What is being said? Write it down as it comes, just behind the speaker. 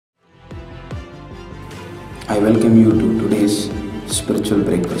I welcome you to today's spiritual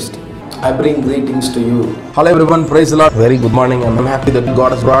breakfast. I bring greetings to you. Hello everyone, praise the Lord. Very good morning. I'm happy that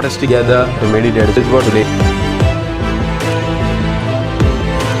God has brought us together to meditate His word today.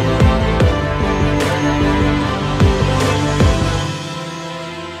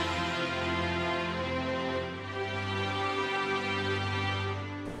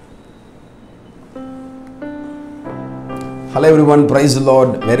 Hello everyone, praise the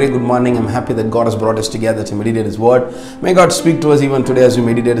Lord. Very good morning. I'm happy that God has brought us together to meditate His word. May God speak to us even today as we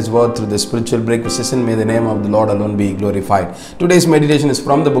meditate His word through this spiritual breakfast session. May the name of the Lord alone be glorified. Today's meditation is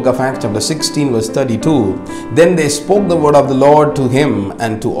from the book of Acts chapter 16 verse 32. Then they spoke the word of the Lord to him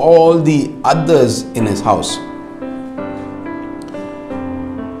and to all the others in his house.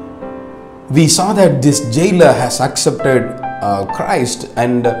 We saw that this jailer has accepted Christ,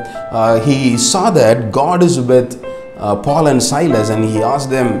 and he saw that God is with Paul and Silas, and he asked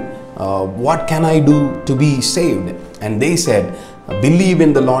them, what can I do to be saved? And they said, believe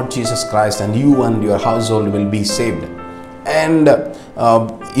in the Lord Jesus Christ and you and your household will be saved. And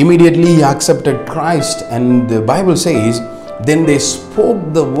immediately he accepted Christ, and the Bible says, then they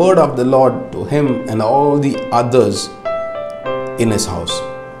spoke the word of the Lord to him and all the others in his house.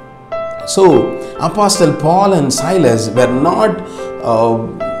 So Apostle Paul and Silas were not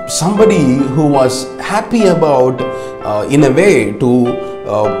somebody who was happy about in a way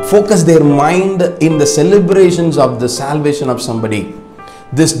to focus their mind in the celebrations of the salvation of somebody.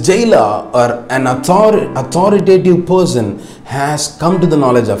 This jailer or an authoritative person has come to the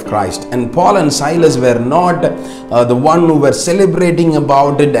knowledge of Christ, and Paul and Silas were not the one who were celebrating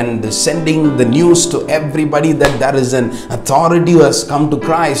about it and sending the news to everybody that there is an authority who has come to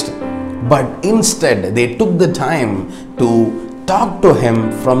Christ, but instead they took the time to talk to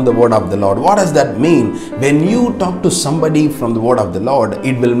him from the word of the Lord. What does that mean? When you talk to somebody from the word of the Lord,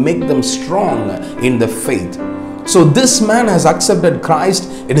 it will make them strong in the faith. So this man has accepted Christ.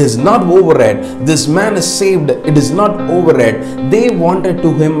 It is not over yet. This man is saved. It is not over yet. They wanted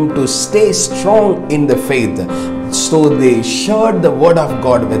to him to stay strong in the faith. So they shared the word of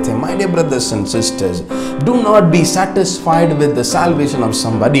God with him. My dear brothers and sisters, do not be satisfied with the salvation of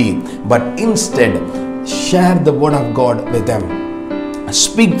somebody, but instead share the word of God with them.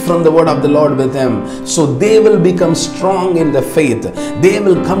 Speak from the word of the Lord with them, so they will become strong in the faith. They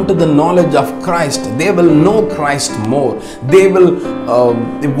will come to the knowledge of Christ. They will know Christ more. They will,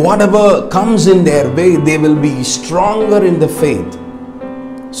 whatever comes in their way, they will be stronger in the faith.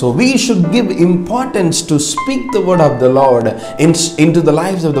 So we should give importance to speak the word of the Lord into the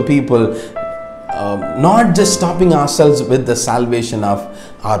lives of the people, not just stopping ourselves with the salvation of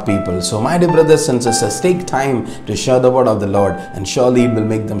our people. So my dear brothers and sisters, take time to share the word of the Lord, and surely it will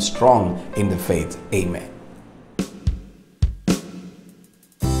make them strong in the faith. Amen.